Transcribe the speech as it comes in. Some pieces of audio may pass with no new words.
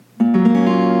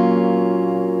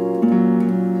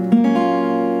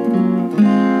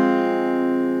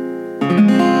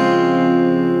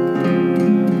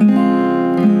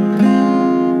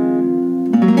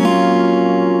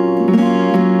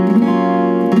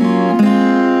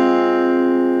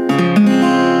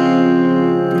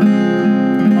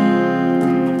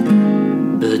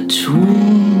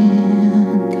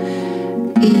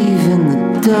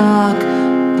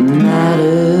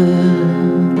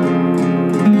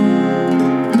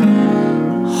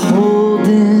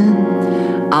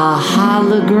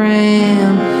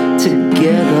diagram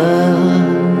together.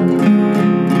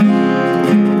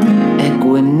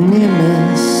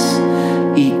 Equanimous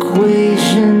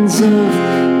equations of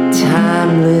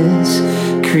timeless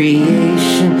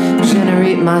creation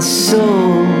generate my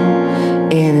soul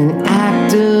in an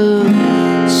act of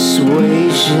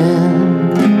suasion.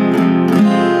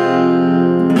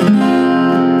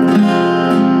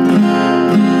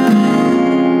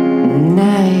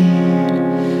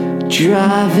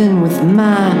 Driving with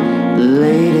my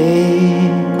lady,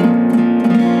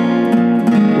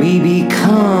 we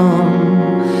become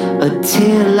a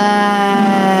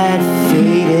taillight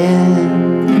fading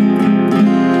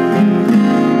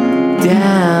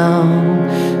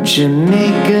down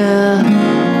Jamaica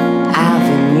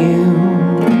Avenue,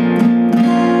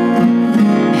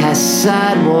 past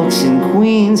sidewalks in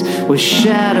Queens where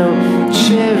shadow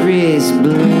cherries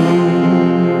bloom.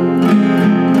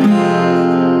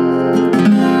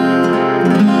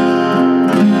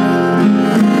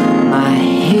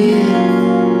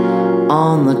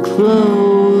 On the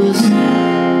closed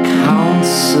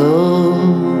console,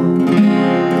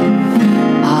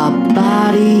 our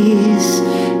bodies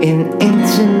in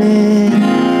intimate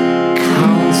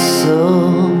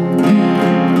counsel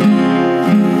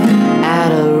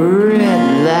at a red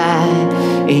light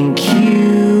in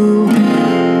Kew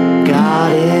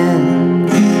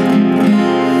Gardens.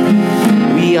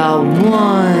 We are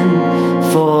one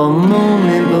for a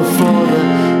moment before the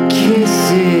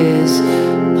kisses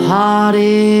parted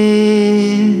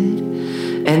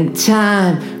and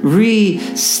time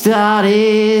restarted.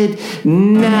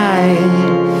 Night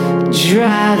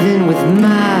driving with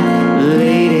my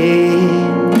lady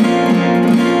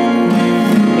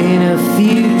in a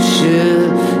future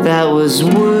that was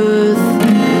worth